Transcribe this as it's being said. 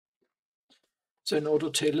So in order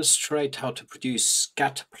to illustrate how to produce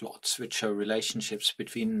scatter plots, which show relationships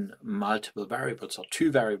between multiple variables, or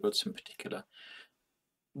two variables in particular,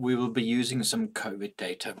 we will be using some COVID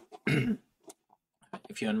data.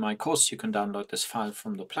 If you're in my course, you can download this file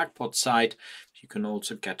from the Blackboard site. You can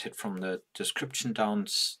also get it from the description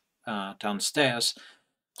downstairs.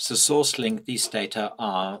 The source link, these data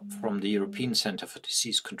are from the European Centre for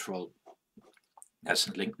Disease Control. There's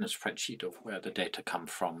a link in the spreadsheet of where the data come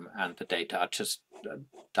from, and the data are just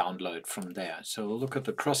download from there. So we'll look at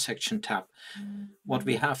the cross-section tab. What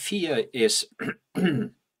we have here is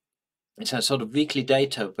it's a sort of weekly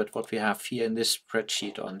data, but what we have here in this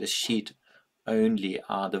spreadsheet, on this sheet only,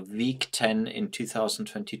 are the week 10 in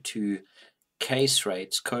 2022 case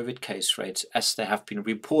rates, COVID case rates, as they have been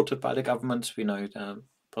reported by the government. We know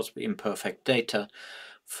possibly imperfect data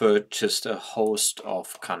for just a host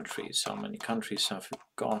of countries. How many countries have we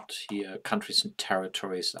got here? Countries and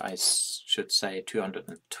territories, I should say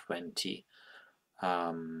 220.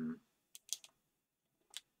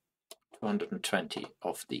 220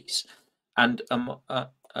 of these. And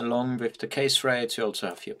along with the case rates, you also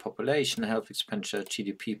have here population, health expenditure,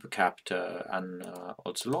 GDP per capita, and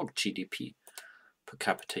also log GDP per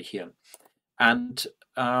capita here. And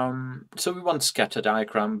so we want a scatter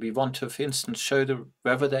diagram. We want to, for instance, show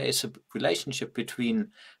whether there is a relationship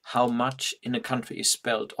between how much in a country is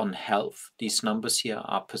spent on health. These numbers here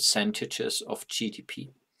are percentages of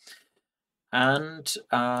GDP. And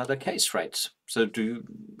the case rates. So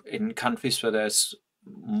in countries where there's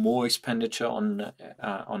more expenditure on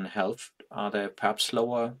health, are there perhaps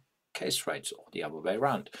lower case rates, or the other way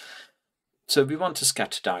around? So we want a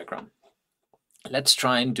scatter diagram. Let's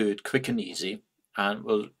try and do it quick and easy, and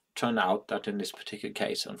we'll turn out that in this particular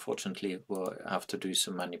case, unfortunately, we'll have to do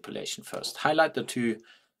some manipulation first. Highlight the two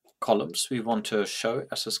columns we want to show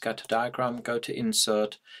as a scatter diagram. Go to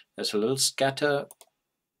Insert. There's a little scatter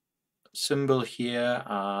symbol here,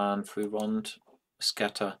 and we want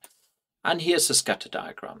scatter, and here's a scatter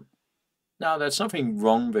diagram. Now there's nothing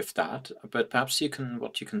wrong with that, but perhaps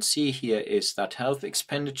what you can see here is that health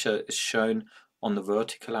expenditure is shown on the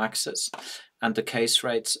vertical axis and the case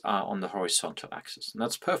rates are on the horizontal axis, and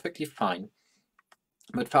that's perfectly fine,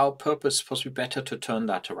 but for our purpose it's possibly better to turn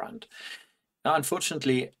that around. Now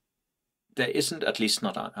unfortunately there isn't, at least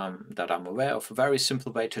not that I'm aware of, a very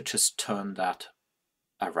simple way to just turn that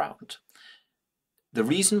around. The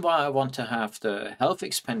reason why I want to have the health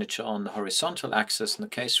expenditure on the horizontal axis and the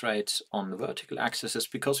case rates on the vertical axis is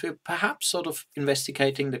because we're perhaps sort of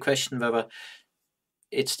investigating the question whether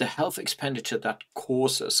it's the health expenditure that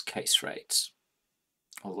causes case rates.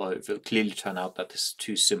 Although it will clearly turn out that this is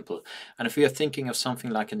too simple. And if we are thinking of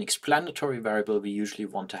something like an explanatory variable, we usually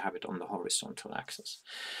want to have it on the horizontal axis.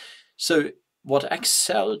 So what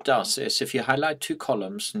Excel does is, if you highlight two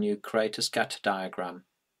columns and you create a scatter diagram,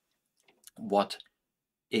 what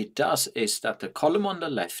it does is that the column on the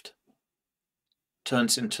left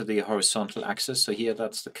turns into the horizontal axis. So here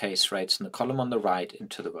that's the case rates, and the column on the right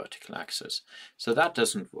into the vertical axis. So that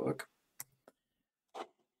doesn't work.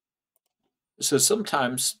 So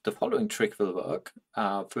sometimes the following trick will work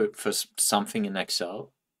for something in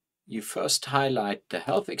Excel. You first highlight the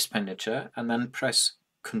health expenditure and then press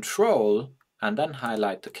Control and then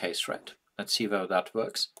highlight the case rate. Let's see whether that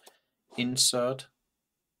works. Insert,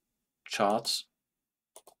 Charts,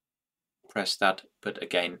 press that, but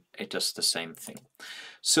again it does the same thing.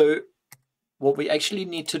 So what we actually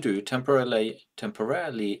need to do temporarily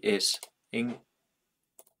is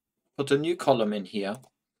put a new column in here,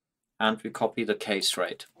 and we copy the case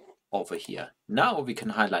rate over here. Now we can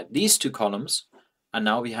highlight these two columns, and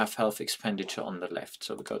now we have health expenditure on the left.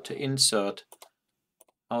 So we go to Insert,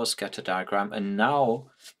 our scatter diagram, and now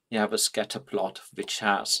you have a scatter plot which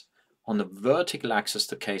has on the vertical axis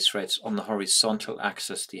the case rates, on the horizontal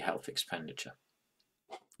axis the health expenditure.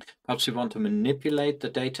 Perhaps we want to manipulate the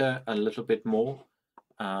data a little bit more.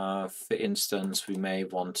 For instance, we may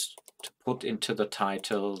want to put into the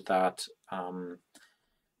title that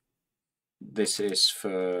this is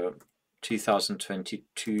for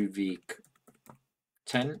 2022 week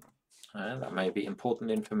 10. That may be important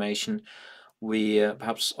information. We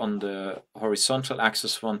perhaps on the horizontal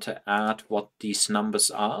axis want to add what these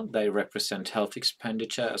numbers are. They represent health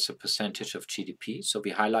expenditure as a percentage of GDP. So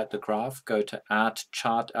we highlight the graph, go to Add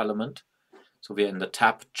Chart Element. So we're in the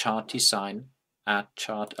tab Chart Design, Add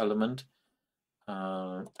Chart Element,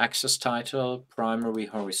 Axis Title, Primary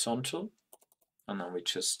Horizontal, and then we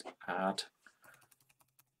just add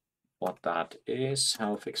what that is,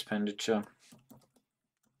 health expenditure.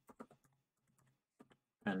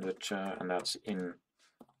 And that's in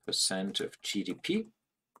percent of GDP.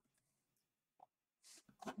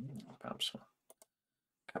 Perhaps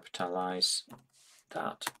capitalize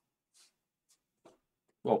that.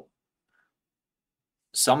 Well,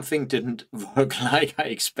 something didn't work like I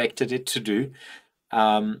expected it to do.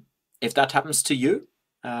 If that happens to you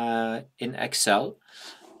in Excel,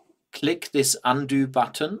 click this undo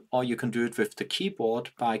button, or you can do it with the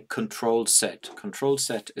keyboard by Control Z. Control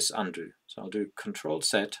Z is undo. So I'll do Control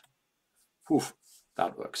Z. Poof,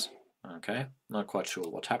 that works. Okay, not quite sure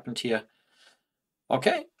what happened here.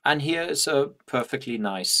 Okay, and here is a perfectly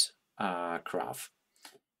nice graph.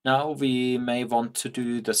 Now we may want to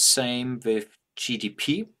do the same with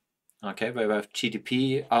GDP. Okay, where we have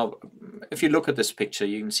GDP. If you look at this picture,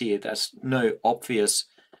 you can see there's no obvious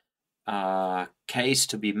case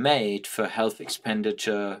to be made for health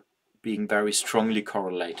expenditure being very strongly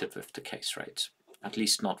correlated with the case rates, at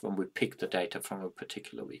least not when we pick the data from a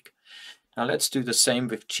particular week. Now let's do the same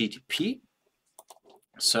with GDP.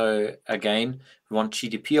 So again, we want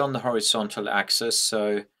GDP on the horizontal axis,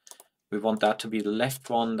 so we want that to be the left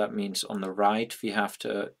one. That means on the right we have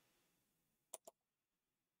to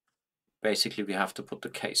basically put the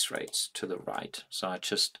case rates to the right. So I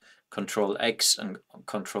just Control X and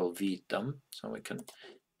Control V them, so we can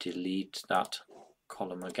delete that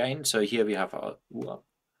column again. So here we have our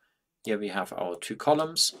two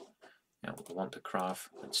columns. Now we want the graph,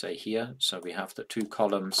 let's say here. So we have the two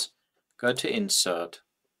columns. Go to Insert,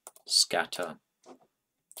 Scatter,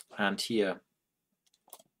 and here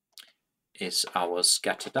is our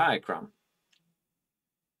scatter diagram.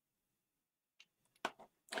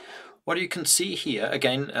 What you can see here,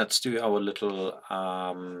 again, let's do our little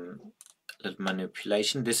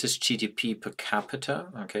manipulation. This is GDP per capita.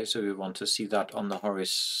 Okay, so we want to see that on the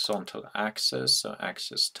horizontal axis. So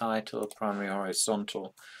axis title, primary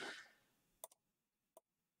horizontal,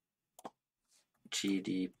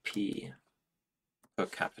 GDP per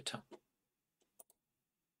capita.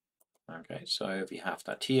 Okay, so we have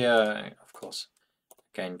that here. Of course,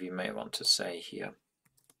 again, we may want to say here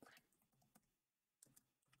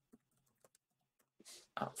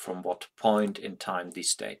from what point in time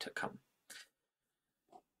these data come.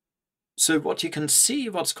 So what you can see,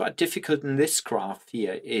 what's quite difficult in this graph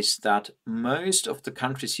here is that most of the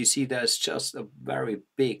countries, you see there's just a very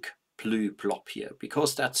big blue blob here,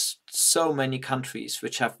 because that's so many countries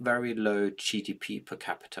which have very low GDP per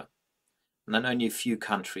capita. And then only a few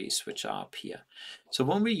countries which are up here. So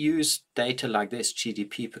when we use data like this,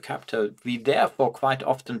 GDP per capita, we therefore quite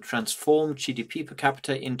often transform GDP per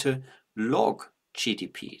capita into log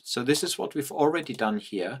GDP. So this is what we've already done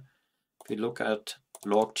here. If we look at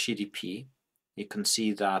log GDP, you can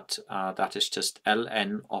see that that is just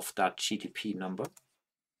ln of that GDP number.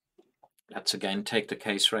 Let's again take the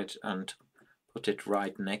case rate and put it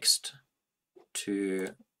right next to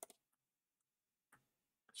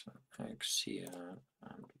X here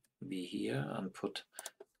and V here, and put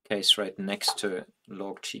case rate next to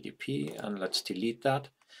log GDP, and let's delete that.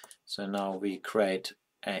 So now we create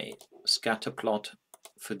a scatter plot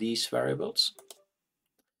for these variables.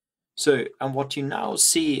 So, and what you now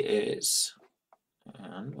see is,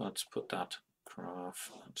 and let's put that graph,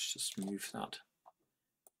 let's just move that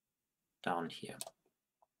down here.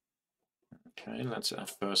 Okay, let's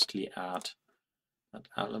firstly add that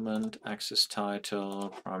element, axis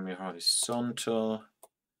title, primary horizontal,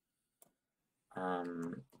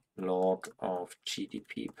 log of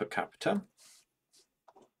GDP per capita.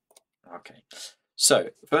 Okay, so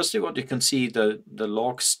firstly what you can see, the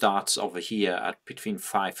log starts over here at between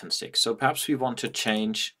 5 and 6. So perhaps we want to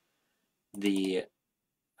change the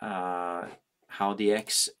how the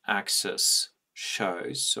x-axis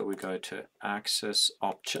shows. So we go to axis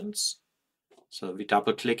options. So we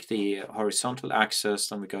double click the horizontal axis,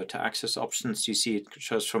 then we go to axis options. You see it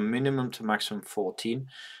shows from minimum to maximum 14.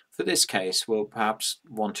 For this case, we'll perhaps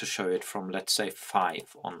want to show it from, let's say,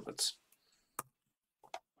 5 onwards.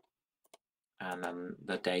 And then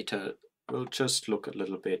the data will just look a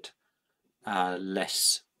little bit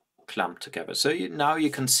less clumped together. So now you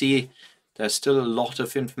can see there's still a lot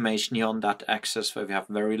of information here on that axis where we have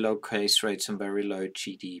very low case rates and very low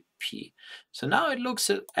GDP. So now it looks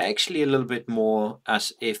actually a little bit more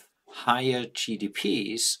as if higher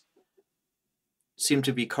GDPs seem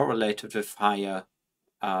to be correlated with higher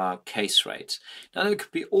case rates. Now there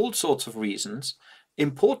could be all sorts of reasons.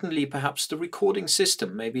 Importantly, perhaps the recording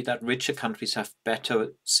system, maybe that richer countries have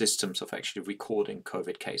better systems of actually recording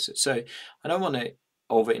COVID cases. So I don't want to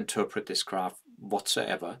overinterpret this graph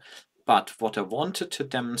whatsoever. But what I wanted to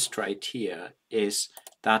demonstrate here is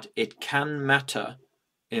that it can matter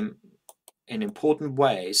in important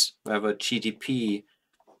ways whether GDP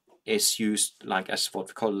is used like as what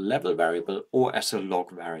we call a level variable or as a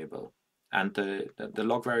log variable. And the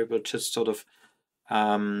log variable just sort of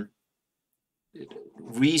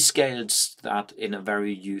rescales that in a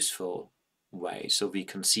very useful way, so we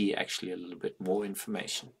can see actually a little bit more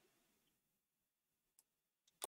information.